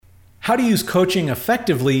how to use coaching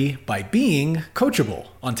effectively by being coachable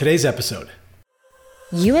on today's episode.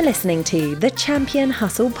 You are listening to the Champion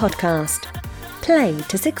Hustle podcast. Play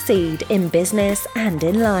to succeed in business and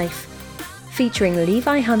in life. Featuring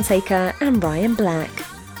Levi Hunsaker and Ryan Black.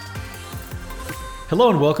 Hello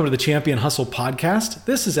and welcome to the Champion Hustle podcast.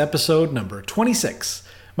 This is episode number 26.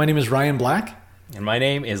 My name is Ryan Black. And my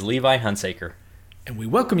name is Levi Hunsaker. And we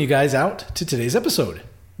welcome you guys out to today's episode.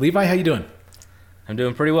 Levi, how you doing? I'm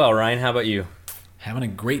doing pretty well, Ryan. How about you? Having a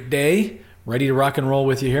great day. Ready to rock and roll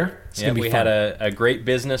with you here. It's gonna be fun. Had a great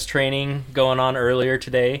business training going on earlier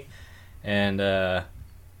today, and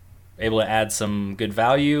able to add some good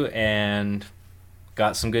value and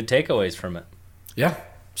got some good takeaways from it. Yeah.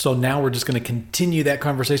 So now we're just going to continue that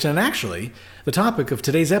conversation. And actually, the topic of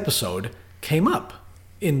today's episode came up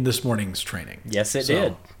in this morning's training. Yes, it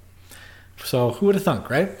did. So who would have thunk,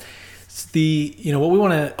 right? It's what we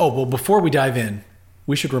want to. Before we dive in,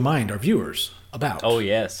 we should remind our viewers about. Oh,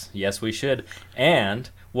 yes. Yes, we should. And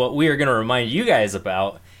what we are going to remind you guys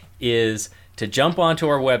about is to jump onto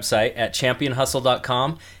our website at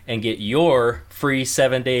championhustle.com and get your free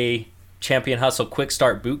 7-day Champion Hustle Quick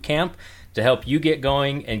Start Bootcamp to help you get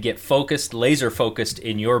going and get focused, laser focused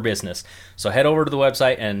in your business. So head over to the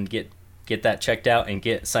website and get that checked out and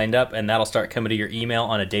get signed up, and that'll start coming to your email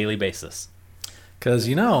on a daily basis. Because,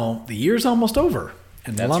 the year's almost over.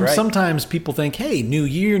 And That's right. Sometimes people think, hey, new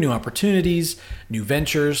year, new opportunities, new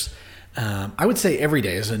ventures. I would say every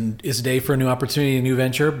day is a day for a new opportunity, a new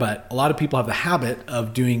venture, but a lot of people have the habit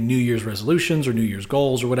of doing New Year's resolutions or New Year's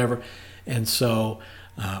goals or whatever. And so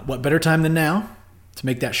what better time than now to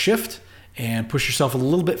make that shift and push yourself a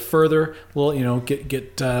little bit further,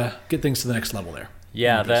 get things to the next level there.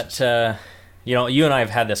 Yeah, you and I have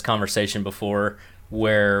had this conversation before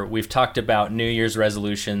where we've talked about New Year's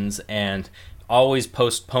resolutions and always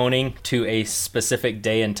postponing to a specific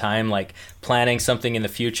day and time, like planning something in the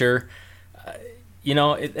future.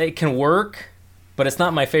 It can work, but it's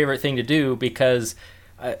not my favorite thing to do because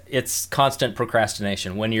it's constant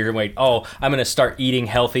procrastination. When you're like, I'm going to start eating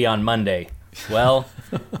healthy on Monday. Well,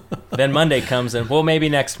 then Monday comes and, maybe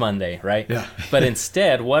next Monday, right? Yeah. But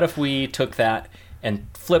instead, what if we took that and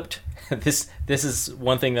flipped this is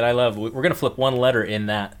one thing that I love. We're going to flip one letter in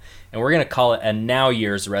that, and we're going to call it a Now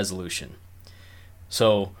Year's resolution.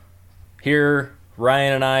 So here,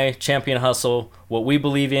 Ryan and I, Champion Hustle, what we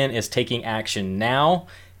believe in is taking action now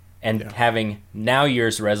and having Now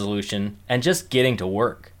Year's resolution and just getting to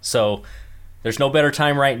work. So there's no better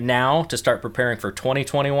time right now to start preparing for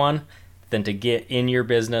 2021 than to get in your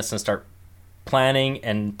business and start planning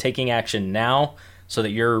and taking action now so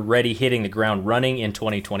that you're ready hitting the ground running in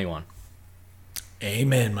 2021.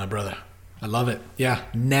 Amen, my brother. I love it. Yeah,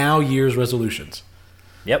 Now Year's resolutions.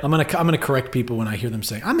 Yep. I'm gonna correct people when I hear them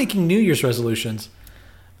saying, I'm making New Year's resolutions.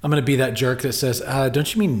 I'm gonna be that jerk that says,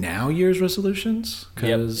 don't you mean Now Year's resolutions?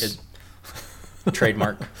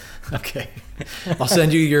 Trademark. Okay. I'll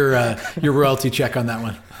send you your royalty check on that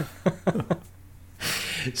one.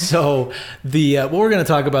 So what we're going to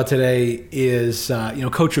talk about today is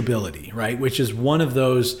coachability, right? Which is one of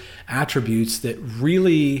those attributes that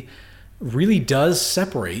really, really does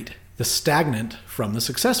separate the stagnant from the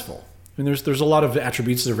successful. I mean, there's a lot of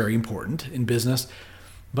attributes that are very important in business,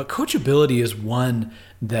 but coachability is one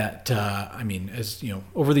that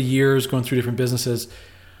over the years going through different businesses,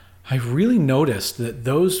 I've really noticed that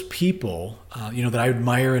those people, that I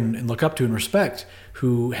admire and look up to and respect,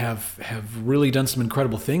 who have really done some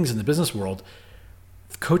incredible things in the business world,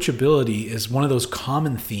 coachability is one of those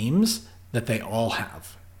common themes that they all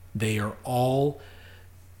have. They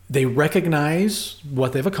recognize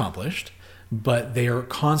what they've accomplished, but they are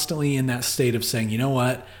constantly in that state of saying, you know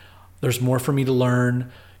what, there's more for me to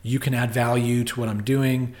learn. You can add value to what I'm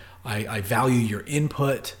doing. I value your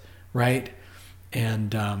input, right?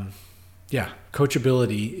 And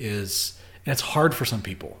coachability and it's hard for some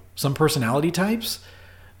people. Some personality types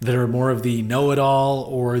that are more of the know-it-all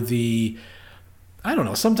or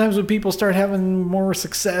sometimes when people start having more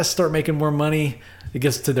success, start making more money, it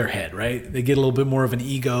gets to their head, right? They get a little bit more of an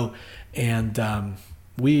ego, and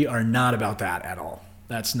we are not about that at all.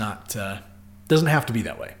 That's not, doesn't have to be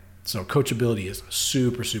that way. So coachability is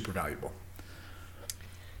super, super valuable.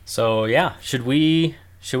 So yeah, should we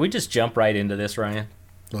just jump right into this, Ryan?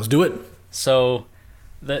 Let's do it. So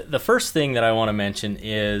the first thing that I want to mention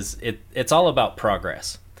is it's all about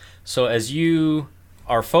progress. So as you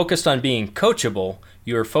are focused on being coachable,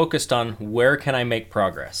 you are focused on where can I make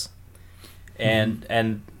progress?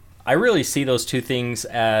 And I really see those two things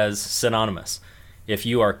as synonymous. If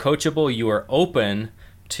you are coachable, you are open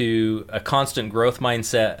to a constant growth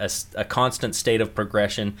mindset, a constant state of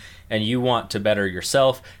progression, and you want to better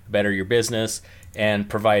yourself, better your business, and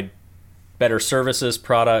provide better services,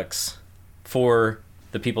 products for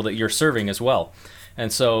the people that you're serving as well.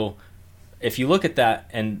 And so if you look at that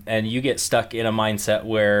and you get stuck in a mindset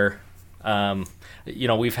where,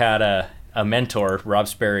 we've had a mentor, Rob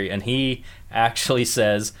Sperry, and he actually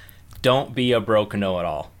says, don't be a broke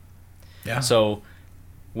know-it-all. Yeah. So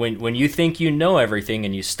when you think you know everything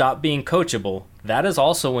and you stop being coachable, that is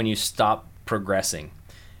also when you stop progressing.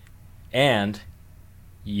 And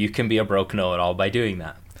you can be a broke know-it-all by doing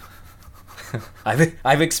that.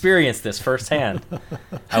 I've experienced this firsthand.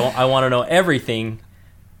 I want to know everything,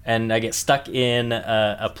 and I get stuck in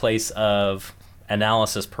a place of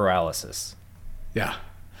analysis paralysis. Yeah.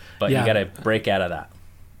 But you got to break out of that.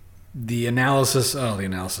 The analysis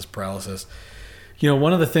paralysis.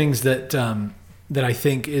 One of the things that I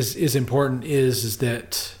think is important is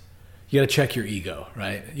that you got to check your ego,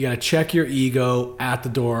 right? You got to check your ego at the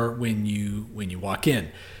door when you walk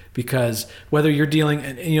in, because whether you're dealing,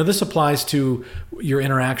 and this applies to your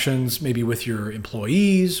interactions maybe with your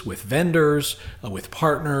employees, with vendors, with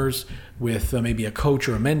partners, with maybe a coach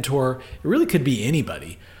or a mentor. It really could be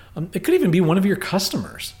anybody. It could even be one of your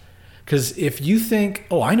customers. Because if you think,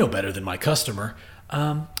 oh, I know better than my customer,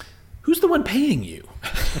 who's the one paying you?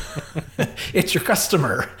 It's your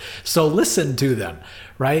customer. So listen to them,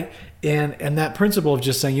 right? And that principle of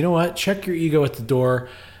just saying, you know what, check your ego at the door,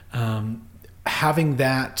 having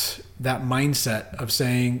that mindset of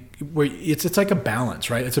saying, where it's like a balance,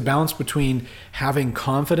 right? It's a balance between having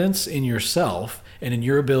confidence in yourself and in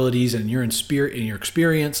your abilities and in your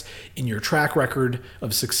experience, in your track record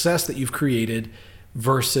of success that you've created,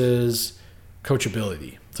 versus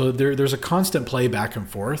coachability. So there's a constant play back and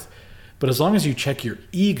forth. But as long as you check your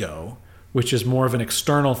ego, which is more of an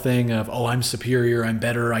external thing of, oh, I'm superior, I'm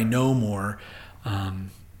better, I know more,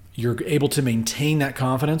 you're able to maintain that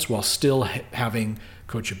confidence while still having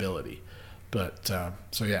coachability. But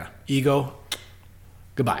ego,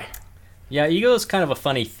 goodbye. Yeah, ego is kind of a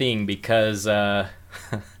funny thing because, a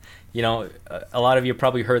lot of you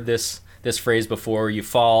probably heard this phrase before. You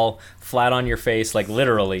fall flat on your face, like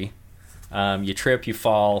literally. You trip, you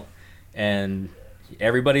fall, and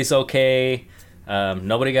everybody's okay.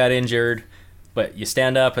 Nobody got injured, but you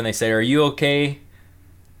stand up and they say, are you okay?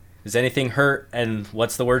 Does anything hurt? And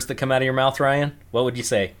what's the words that come out of your mouth, Ryan? What would you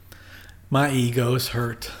say? My ego's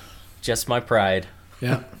hurt. Just my pride.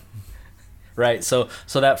 Yeah. Right. So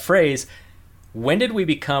that phrase, when did we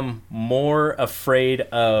become more afraid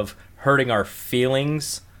of hurting our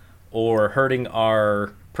feelings or hurting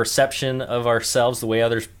our perception of ourselves, the way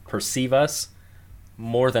others perceive us,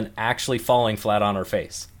 more than actually falling flat on our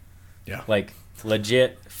face? Yeah. Like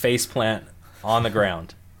legit face plant on the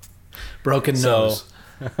ground. Broken nose.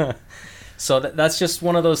 So that's just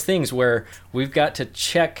one of those things where we've got to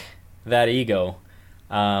check that ego.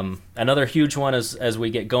 Another huge one is as we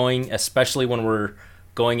get going, especially when we're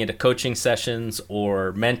going into coaching sessions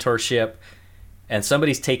or mentorship, and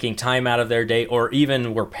somebody's taking time out of their day, or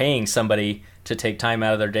even we're paying somebody to take time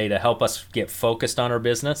out of their day to help us get focused on our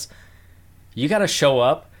business, you got to show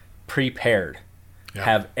up prepared. Yeah.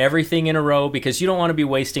 Have everything in a row, because you don't want to be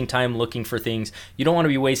wasting time looking for things. You don't want to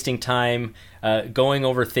be wasting time going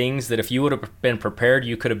over things that if you would have been prepared,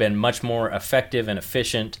 you could have been much more effective and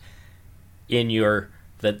efficient in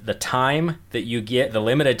the time that you get, the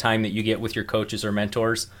limited time that you get with your coaches or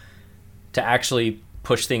mentors, to actually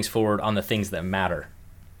push things forward on the things that matter.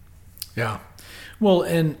 Yeah. Well,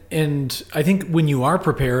 and I think when you are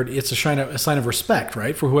prepared, it's a sign of respect,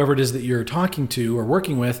 right? For whoever it is that you're talking to or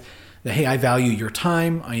working with, that, hey, I value your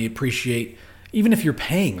time. I appreciate, even if you're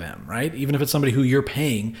paying them, right? Even if it's somebody who you're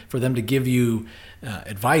paying for them to give you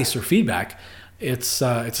advice or feedback, it's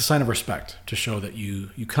a sign of respect to show that you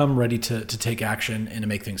come ready to take action and to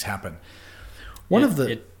make things happen. One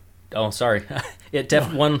last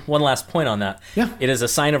point on that. Yeah. It is a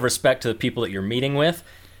sign of respect to the people that you're meeting with,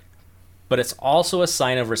 but it's also a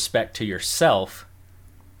sign of respect to yourself,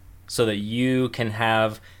 so that you can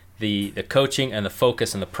have the coaching and the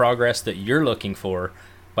focus and the progress that you're looking for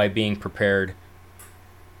by being prepared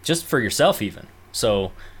just for yourself even.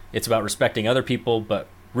 So it's about respecting other people, but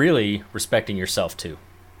really respecting yourself too.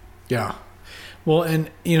 Yeah. Well,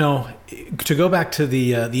 and to go back to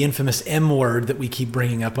the infamous M word that we keep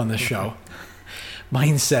bringing up on this show,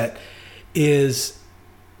 mindset, is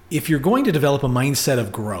if you're going to develop a mindset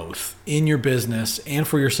of growth in your business and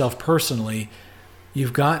for yourself personally,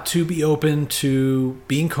 you've got to be open to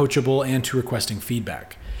being coachable and to requesting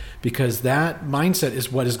feedback, because that mindset is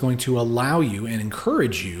what is going to allow you and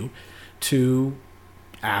encourage you to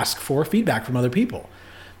ask for feedback from other people.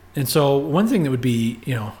 And so one thing that would be,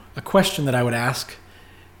 a question that I would ask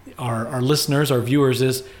our listeners, our viewers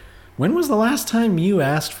is, when was the last time you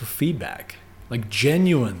asked for feedback? Like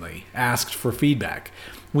genuinely asked for feedback.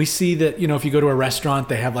 We see that, if you go to a restaurant,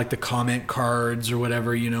 they have like the comment cards or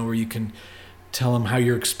whatever, where you can tell them how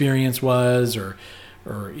your experience was or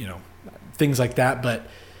things like that. But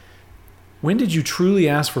when did you truly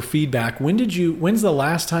ask for feedback? When's the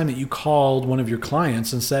last time that you called one of your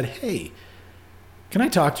clients and said, hey, can I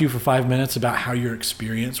talk to you for 5 minutes about how your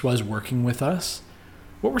experience was working with us?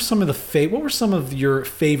 What were some of your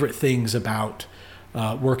favorite things about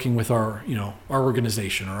working with our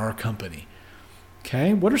organization or our company?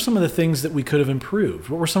 Okay, what are some of the things that we could have improved?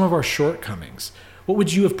 What were some of our shortcomings? What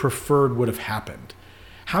would you have preferred would have happened?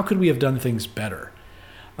 How could we have done things better?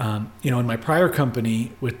 In my prior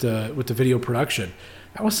company with the video production,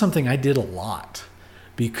 that was something I did a lot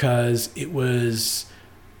because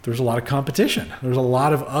there's a lot of competition. There's a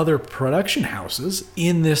lot of other production houses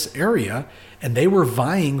in this area, and they were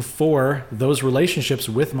vying for those relationships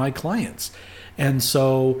with my clients. And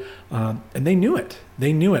so, and they knew it. I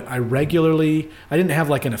didn't have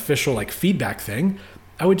like an official like feedback thing.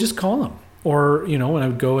 I would just call them, or, when I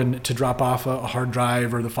would go in to drop off a hard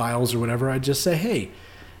drive or the files or whatever, I'd just say, hey,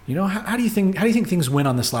 how do you think things went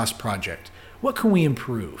on this last project? What can we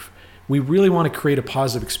improve? We really want to create a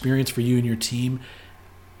positive experience for you and your team.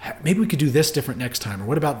 Maybe we could do this different next time, or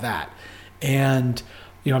what about that? And,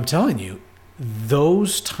 I'm telling you,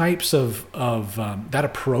 those types of that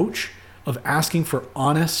approach of asking for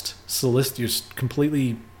honest, soliciting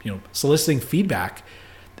feedback,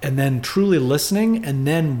 and then truly listening, and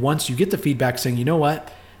then once you get the feedback saying, you know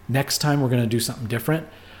what, next time we're going to do something different,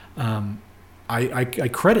 I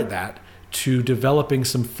credit that to developing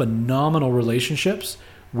some phenomenal relationships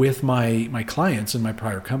with my clients in my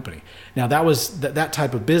prior company. Now that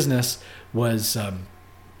type of business was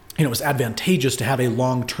it was advantageous to have a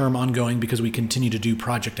long-term ongoing, because we continue to do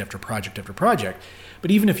project after project after project.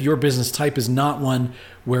 But even if your business type is not one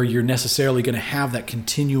where you're necessarily going to have that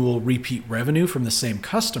continual repeat revenue from the same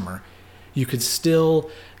customer, you could still,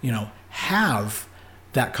 have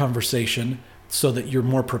that conversation so that you're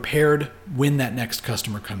more prepared when that next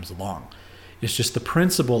customer comes along. It's just the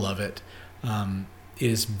principle of it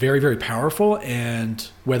is very, very powerful. And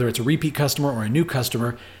whether it's a repeat customer or a new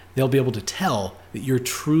customer, they'll be able to tell that you're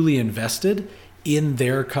truly invested in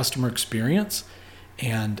their customer experience,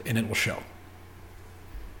 and it will show.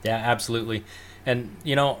 Yeah, absolutely. And,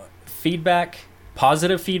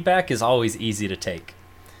 positive feedback is always easy to take.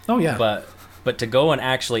 Oh, yeah. But to go and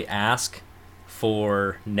actually ask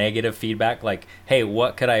for negative feedback, like, hey,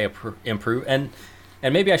 what could I improve? And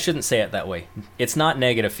maybe I shouldn't say it that way. It's not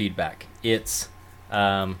negative feedback. It's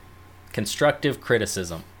constructive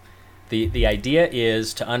criticism. The idea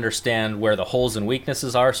is to understand where the holes and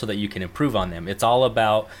weaknesses are so that you can improve on them. It's all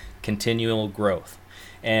about continual growth.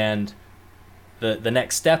 And the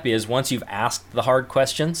next step is, once you've asked the hard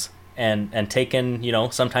questions and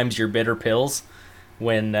taken, sometimes your bitter pills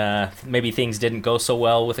when maybe things didn't go so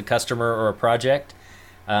well with a customer or a project,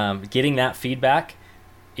 getting that feedback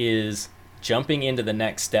is jumping into the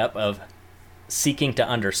next step of seeking to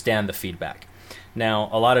understand the feedback. Now,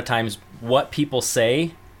 a lot of times what people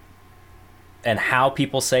say and how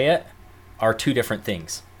people say it are two different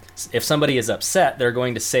things. If somebody is upset, they're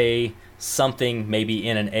going to say something maybe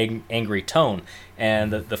in an angry tone,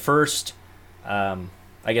 and the first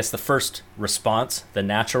response, the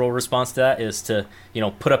natural response to that, is to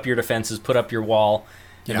put up your defenses, put up your wall,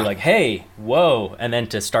 and be like, hey, whoa, and then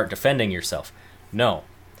to start defending yourself. No,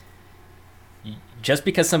 just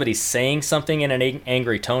because somebody's saying something in an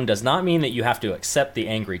angry tone does not mean that you have to accept the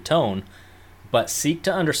angry tone, but seek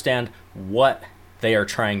to understand what they are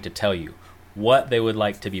trying to tell you, what they would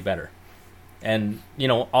like to be better. And,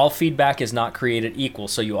 all feedback is not created equal.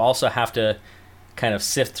 So you also have to kind of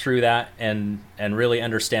sift through that and really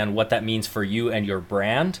understand what that means for you and your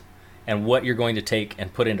brand and what you're going to take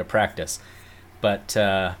and put into practice. But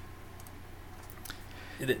the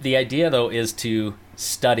idea, though, is to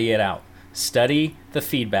study it out. Study the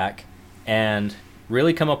feedback and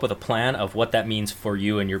really come up with a plan of what that means for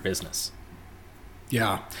you and your business.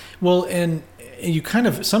 Yeah. Well, and you kind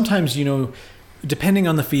of sometimes, depending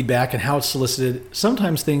on the feedback and how it's solicited,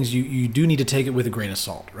 sometimes things you do need to take it with a grain of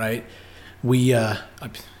salt, right? We,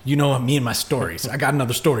 me and my stories. I got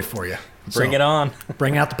another story for you. Bring it on.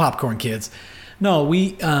 Bring out the popcorn, kids. No,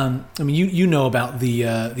 we, you know about the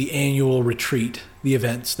annual retreat, the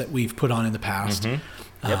events that we've put on in the past.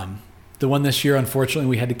 Mm-hmm. Yep. The one this year, unfortunately,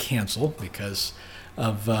 we had to cancel because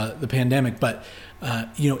of the pandemic. But,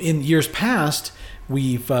 in years past,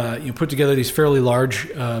 we've put together these fairly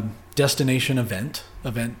large destination event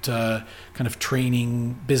kind of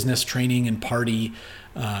training, business training and party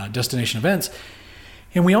destination events.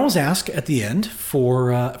 And we always ask at the end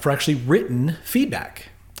for actually written feedback.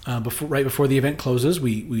 Right before the event closes,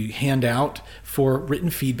 we hand out for written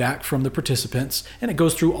feedback from the participants, and it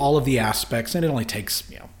goes through all of the aspects, and it only takes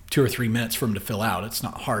 2 or 3 minutes for them to fill out. It's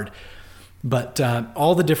not hard. But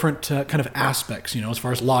all the different kind of aspects, as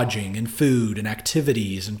far as lodging and food and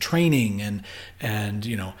activities and training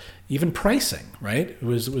and even pricing, right? It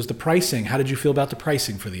was the pricing. How did you feel about the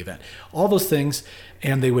pricing for the event? All those things,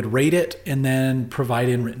 and they would rate it and then provide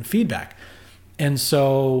in written feedback. And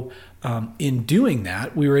so in doing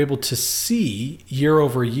that, we were able to see year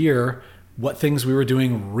over year what things we were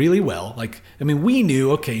doing really well. We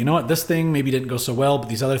knew, okay, you know what, this thing maybe didn't go so well, but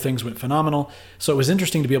these other things went phenomenal. So it was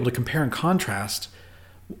interesting to be able to compare and contrast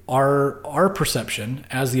our perception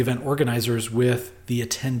as the event organizers with the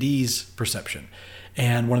attendees' perception.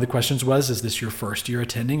 And one of the questions was, is this your first year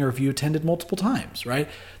attending, or have you attended multiple times, right?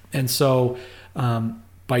 And so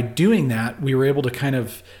by doing that, we were able to kind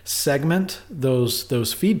of segment those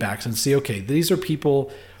feedbacks and see, okay, these are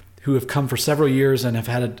people who have come for several years and have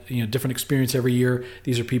had a different experience every year.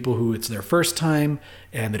 These are people who it's their first time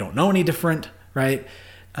and they don't know any different, right?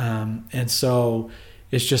 And so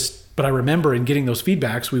it's just, but I remember in getting those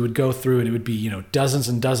feedbacks, we would go through and it would be, dozens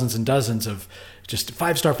and dozens and dozens of just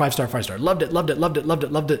 5-star, 5-star, 5-star. Loved it, loved it, loved it, loved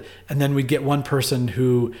it, loved it. And then we'd get one person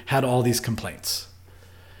who had all these complaints.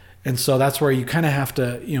 And so that's where you kind of have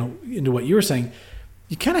to, into what you were saying,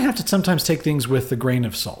 you kind of have to sometimes take things with a grain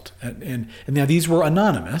of salt. And now these were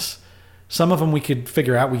anonymous. Some of them we could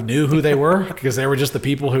figure out, we knew who they were because they were just the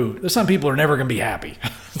people there's some people who are never going to be happy.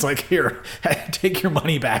 It's like, here, take your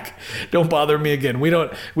money back. Don't bother me again. We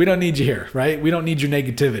don't need you here, right? We don't need your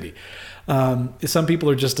negativity. Some people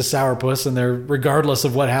are just a sourpuss, and they're, regardless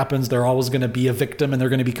of what happens, they're always going to be a victim, and they're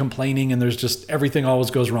going to be complaining, and there's just everything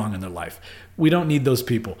always goes wrong in their life. We don't need those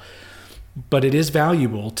people. But it is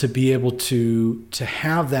valuable to be able to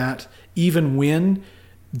have that, even when,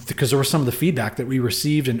 because there was some of the feedback that we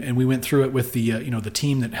received, and we went through it with the the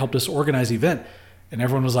team that helped us organize the event, and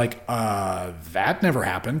everyone was like, that never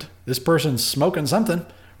happened. This person's smoking something,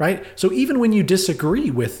 right? So even when you disagree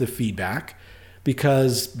with the feedback,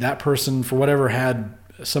 because that person, for whatever, had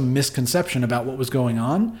some misconception about what was going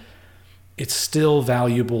on, it's still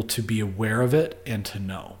valuable to be aware of it and to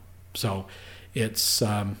know. So it's,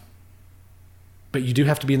 but you do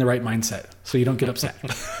have to be in the right mindset so you don't get upset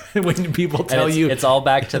when people tell you. It's all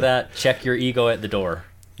back to that, check your ego at the door.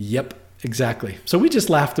 Yep, exactly. So we just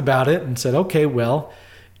laughed about it and said, okay, well,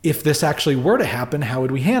 if this actually were to happen, how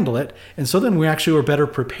would we handle it? And so then we actually were better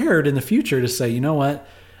prepared in the future to say, you know what,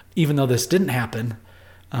 even though this didn't happen,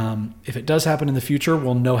 if it does happen in the future,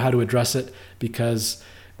 we'll know how to address it because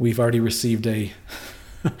we've already received a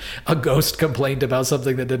ghost complaint about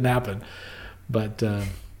something that didn't happen. But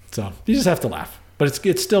so you just have to laugh. But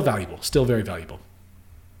it's still valuable, still very valuable.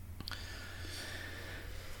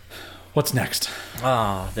 What's next?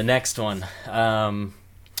 The next one.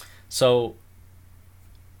 So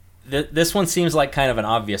this one seems like kind of an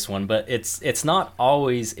obvious one, but it's not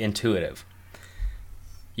always intuitive.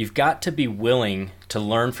 You've got to be willing to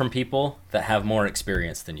learn from people that have more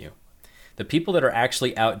experience than you. The people that are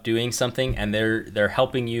actually out doing something and they're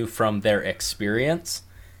helping you from their experience.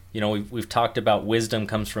 We've talked about wisdom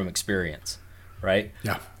comes from experience, right?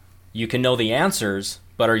 Yeah. You can know the answers,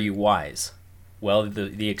 but are you wise? Well,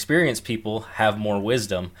 the experienced people have more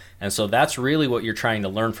wisdom, and so that's really what you're trying to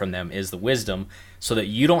learn from them is the wisdom, so that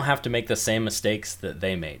you don't have to make the same mistakes that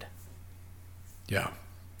they made. Yeah.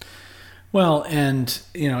 Well, and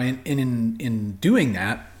in doing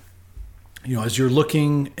that, as you're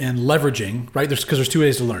looking and leveraging, right? Because there's two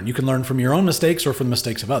ways to learn. You can learn from your own mistakes or from the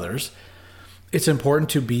mistakes of others. It's important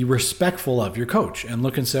to be respectful of your coach and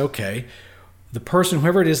look and say, okay, the person,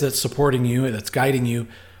 whoever it is that's supporting you, that's guiding you,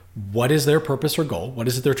 what is their purpose or goal? What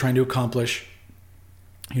is it they're trying to accomplish?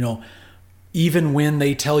 Even when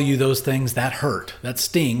they tell you those things that hurt, that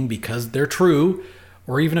sting because they're true,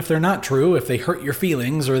 or even if they're not true, if they hurt your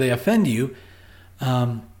feelings or they offend you,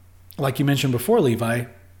 like you mentioned before, Levi,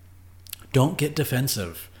 don't get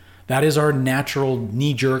defensive. That is our natural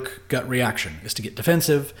knee-jerk gut reaction, is to get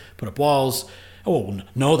defensive, put up walls. Oh,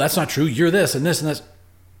 no, that's not true. You're this and this and this.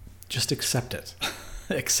 Just accept it.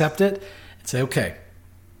 Accept it and say, okay,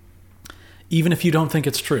 even if you don't think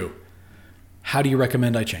it's true, how do you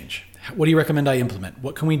recommend I change? What do you recommend I implement?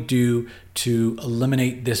 What can we do to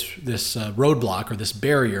eliminate this roadblock or this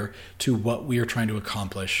barrier to what we are trying to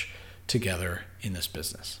accomplish together in this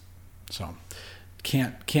business? So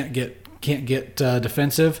can't get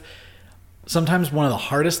defensive. Sometimes one of the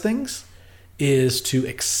hardest things is to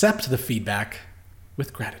accept the feedback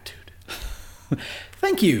with gratitude.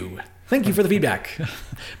 Thank you. Thank you for the feedback.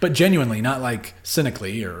 But genuinely, not like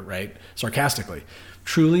cynically or sarcastically.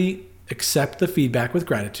 Truly accept the feedback with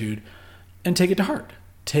gratitude and take it to heart.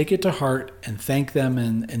 Take it to heart and thank them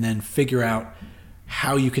and then figure out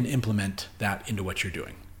how you can implement that into what you're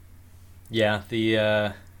doing. Yeah,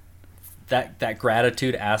 the that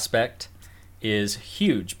gratitude aspect is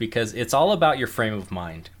huge because it's all about your frame of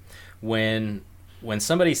mind. When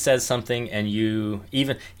somebody says something and you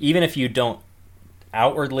even if you don't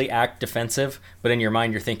outwardly act defensive, but in your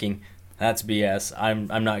mind you're thinking, that's BS,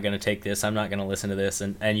 I'm not going to take this, I'm not going to listen to this,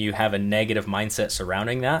 and you have a negative mindset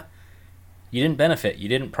surrounding that, you didn't benefit, you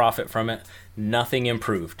didn't profit from it, nothing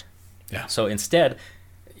improved. Yeah. So instead,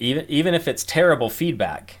 even if it's terrible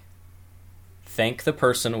feedback, thank the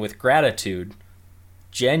person with gratitude,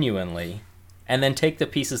 genuinely, and then take the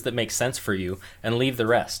pieces that make sense for you and leave the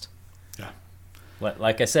rest. Yeah.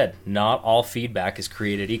 Like I said, not all feedback is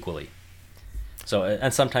created equally. So,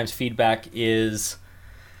 and sometimes feedback is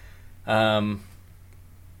back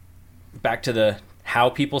to the how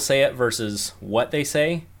people say it versus what they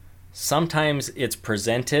say. Sometimes it's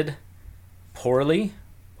presented poorly,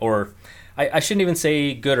 or I shouldn't even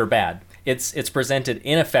say good or bad. It's presented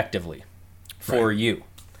ineffectively for you.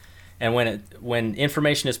 And when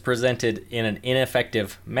information is presented in an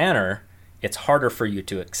ineffective manner, it's harder for you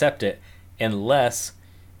to accept it unless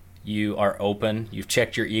you are open, you've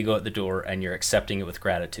checked your ego at the door, and you're accepting it with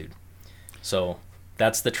gratitude. So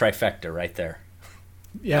that's the trifecta right there.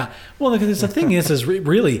 Yeah. Well, the thing is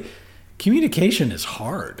really, communication is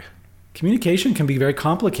hard. Communication can be very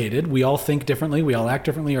complicated. We all think differently. We all act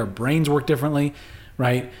differently. Our brains work differently,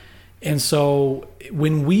 right? And so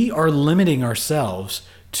when we are limiting ourselves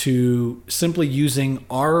to simply using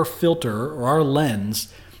our filter or our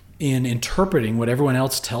lens in interpreting what everyone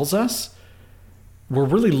else tells us, we're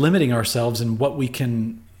really limiting ourselves in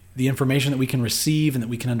the information that we can receive and that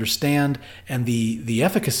we can understand, and the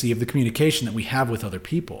efficacy of the communication that we have with other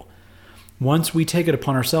people. Once we take it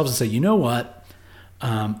upon ourselves and say, you know what,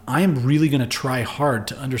 I am really going to try hard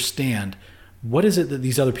to understand what is it that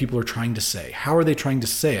these other people are trying to say? How are they trying to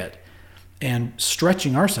say it? And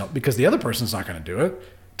stretching ourselves, because the other person's not going to do it.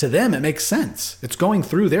 To them, it makes sense. It's going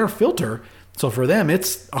through their filter. So for them,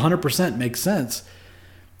 it's 100% makes sense.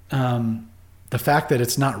 The fact that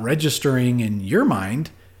it's not registering in your mind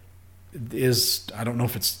is, I don't know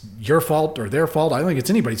if it's your fault or their fault. I don't think it's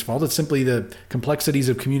anybody's fault. It's simply the complexities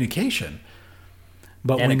of communication.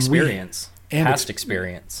 But and experience. Past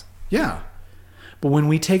experience. Yeah. But when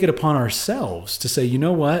we take it upon ourselves to say, you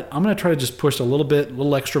know what, I'm going to try to just push a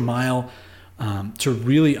little extra mile to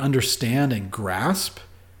really understand and grasp.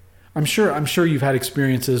 I'm sure you've had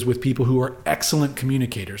experiences with people who are excellent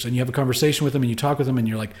communicators, and you have a conversation with them and you talk with them and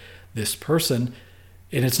you're like, this person,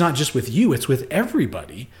 and it's not just with you, it's with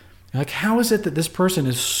everybody. You're like, how is it that this person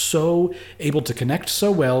is so able to connect so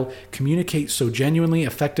well, communicate so genuinely,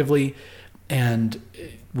 effectively, and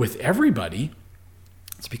with everybody?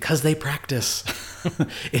 It's because they practice.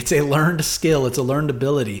 It's a learned skill. It's a learned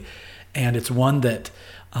ability. And it's one that,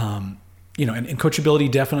 and coachability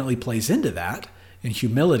definitely plays into that, and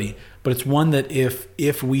humility. But it's one that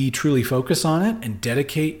if we truly focus on it and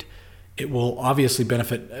dedicate, it will obviously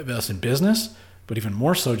benefit us in business, but even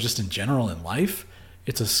more so just in general in life.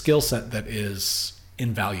 It's a skill set that is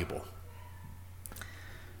invaluable.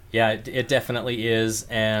 Yeah, it definitely is.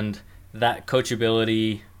 And that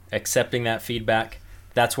coachability, accepting that feedback,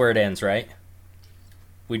 that's where it ends, right?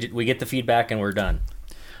 We get the feedback and we're done.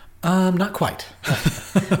 Not quite.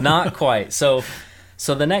 Not quite. So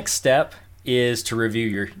the next step is to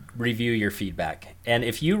review your feedback. And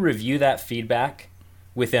if you review that feedback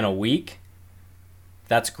within a week,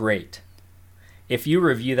 that's great. If you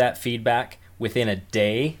review that feedback within a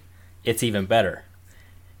day, it's even better.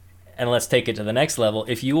 And let's take it to the next level.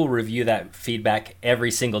 If you will review that feedback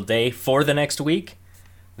every single day for the next week,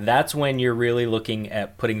 that's when you're really looking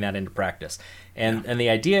at putting that into practice. And the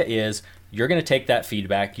idea is you're going to take that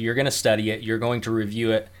feedback, you're going to study it, you're going to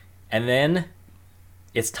review it, and then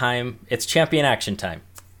it's champion action time.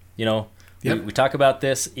 Yep. We talk about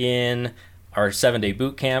this in our 7-day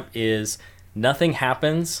boot camp, is nothing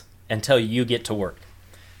happens until you get to work.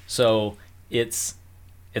 So it's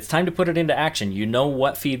time to put it into action. You know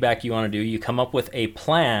what feedback you want to do. You come up with a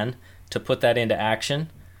plan to put that into action,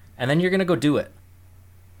 and then you're going to go do it.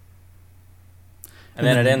 And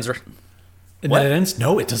then it ends. And then it ends?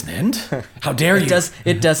 No, it doesn't end. How dare you?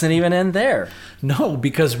 It doesn't even end there. No,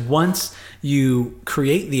 because once you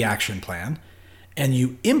create the action plan and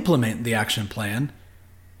you implement the action plan,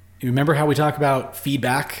 you remember how we talk about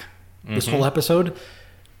feedback this whole episode?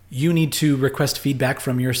 you need to request feedback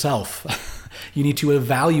from yourself. You need to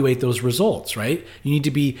evaluate those results, right? You need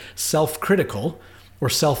to be self-critical or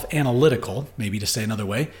self-analytical, maybe to say another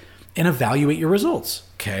way, and evaluate your results.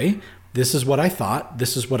 Okay, this is what I thought.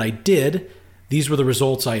 This is what I did. These were the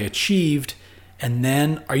results I achieved. And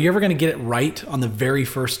then, are you ever going to get it right on the very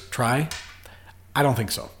first try? I don't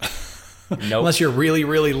think so. Nope. Unless you're really,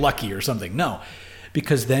 really lucky or something. No.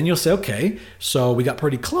 Because then you'll say, okay, so we got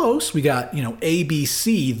pretty close. We got, A, B,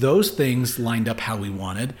 C, those things lined up how we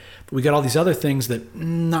wanted. But we got all these other things that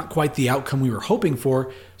not quite the outcome we were hoping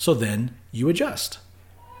for. So then you adjust.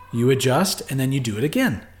 You adjust and then you do it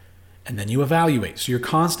again. And then you evaluate. So you're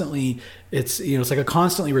constantly, it's like a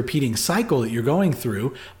constantly repeating cycle that you're going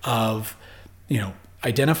through of,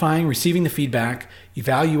 identifying, receiving the feedback,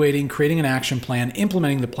 evaluating, creating an action plan,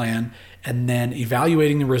 implementing the plan, and then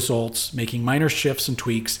evaluating the results, making minor shifts and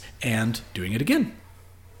tweaks, and doing it again.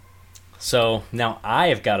 So now I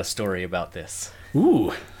have got a story about this.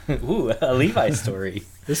 Ooh, a Levi story.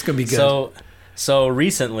 This is gonna be good. So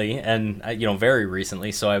recently, and very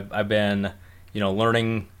recently, so I've been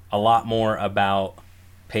learning a lot more about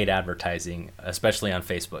paid advertising, especially on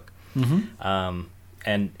Facebook. Mm-hmm.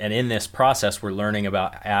 And in this process, we're learning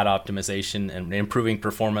about ad optimization and improving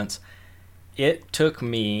performance. It took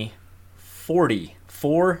me 40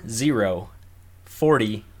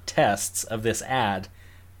 tests of this ad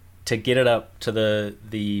to get it up to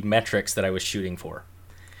the metrics that I was shooting for.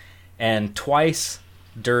 And twice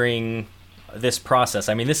during this process,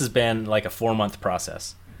 this has been like a 4-month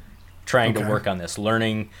process, trying to work on this,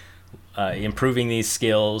 learning, improving these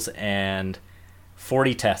skills, and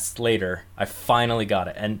 40 tests later, I finally got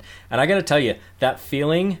it. And I got to tell you, that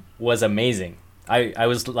feeling was amazing. I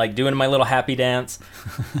was like doing my little happy dance,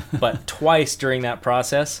 but twice during that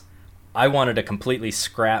process, I wanted to completely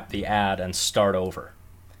scrap the ad and start over.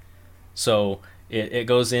 So it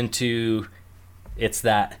goes into, it's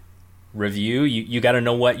that review. You got to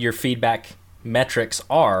know what your feedback metrics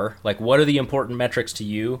are. Like, what are the important metrics to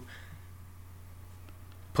you?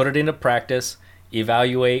 Put it into practice,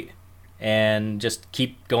 evaluate, and just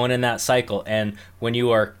keep going in that cycle. And when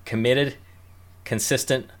you are committed,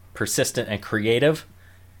 consistent, persistent, and creative,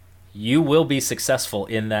 you will be successful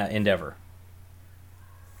in that endeavor.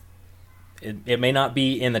 It may not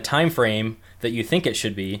be in the time frame that you think it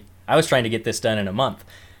should be. I was trying to get this done in a month,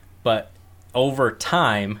 but over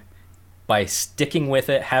time, by sticking with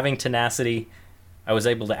it, having tenacity, I was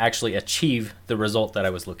able to actually achieve the result that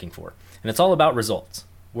I was looking for. And it's all about results.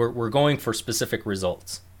 We're going for specific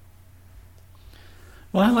results.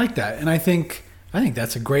 Well, I like that. And I think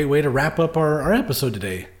that's a great way to wrap up our episode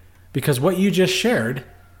today, because what you just shared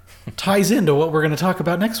ties into what we're going to talk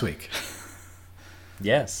about next week.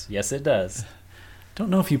 Yes, it does. Don't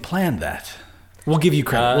know if you planned that. We'll give you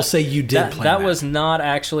credit. We'll say you did plan that. That was not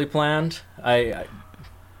actually planned. I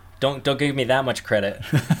don't give me that much credit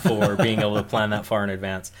for being able to plan that far in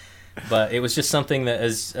advance. But it was just something that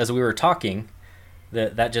as we were talking,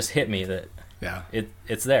 that just hit me that yeah,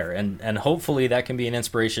 it's there, and hopefully that can be an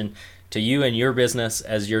inspiration to you and your business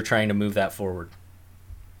as you're trying to move that forward.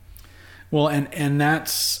 Well, and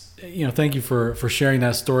that's, thank you for sharing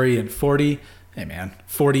that story. And 40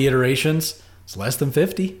 iterations, it's less than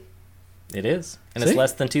 50. It is, and See? It's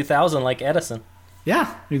less than 2,000 like Edison.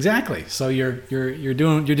 Yeah, exactly. So you're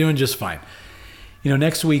doing just fine.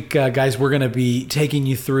 Next week, guys, we're going to be taking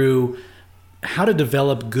you through how to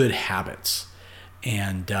develop good habits,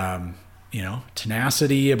 and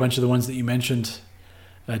tenacity. A bunch of the ones that you mentioned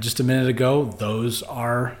just a minute ago, those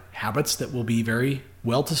are habits that will be very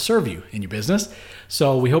well to serve you in your business.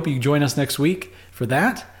 So we hope you join us next week for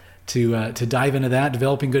that, to dive into that,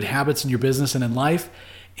 developing good habits in your business and in life.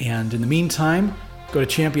 And in the meantime, go to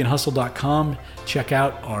championhustle.com, check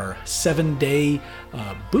out our 7-day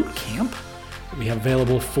boot camp that we have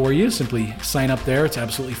available for you. Simply sign up there. It's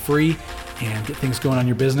absolutely free, and get things going on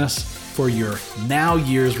your business for your now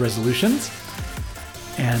year's resolutions.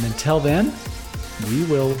 And until then, we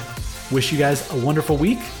will wish you guys a wonderful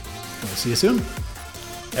week. We'll see you soon.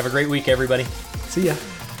 Have a great week, everybody. See ya.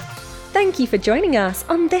 Thank you for joining us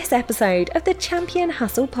on this episode of the Champion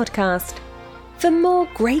Hustle podcast. For more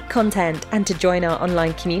great content and to join our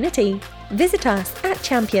online community, visit us at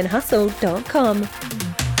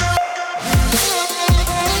championhustle.com.